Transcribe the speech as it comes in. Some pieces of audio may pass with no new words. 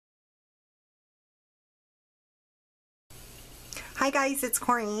Hi guys, it's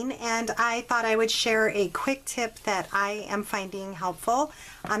Corrine, and I thought I would share a quick tip that I am finding helpful.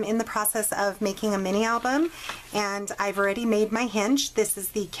 I'm in the process of making a mini album, and I've already made my hinge. This is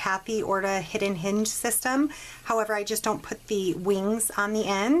the Kathy Orta hidden hinge system. However, I just don't put the wings on the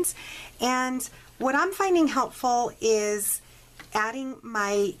end. And what I'm finding helpful is adding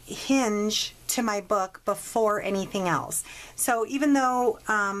my hinge to my book before anything else. So even though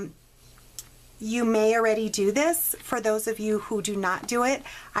you may already do this, for those of you who do not do it,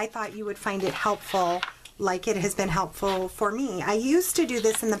 I thought you would find it helpful like it has been helpful for me. I used to do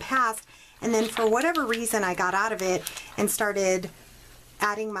this in the past, and then for whatever reason I got out of it and started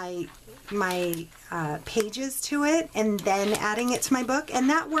adding my pages to it and then adding it to my book, and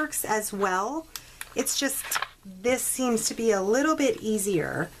that works as well. It's just this seems to be a little bit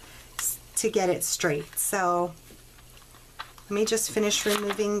easier to get it straight. So let me just finish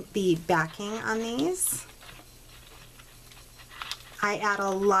removing the backing on these. I add a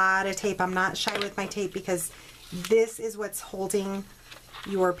lot of tape. I'm not shy with my tape because this is what's holding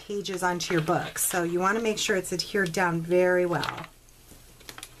your pages onto your book. So you want to make sure it's adhered down very well.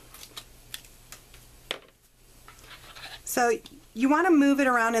 So you want to move it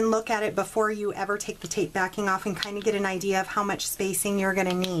around and look at it before you ever take the tape backing off and kind of get an idea of how much spacing you're going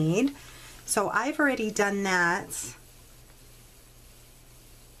to need. So I've already done that.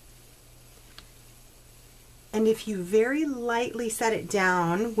 And if you very lightly set it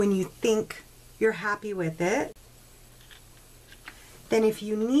down when you think you're happy with it, then if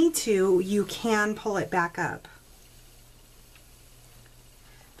you need to, you can pull it back up.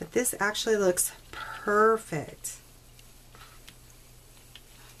 But this actually looks perfect.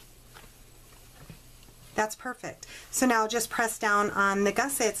 That's perfect. So now just press down on the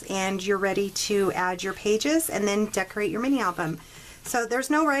gussets and you're ready to add your pages and then decorate your mini album. So there's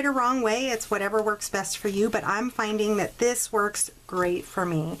no right or wrong way, it's whatever works best for you, but I'm finding that this works great for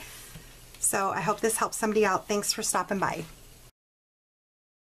me. So I hope this helps somebody out. Thanks for stopping by.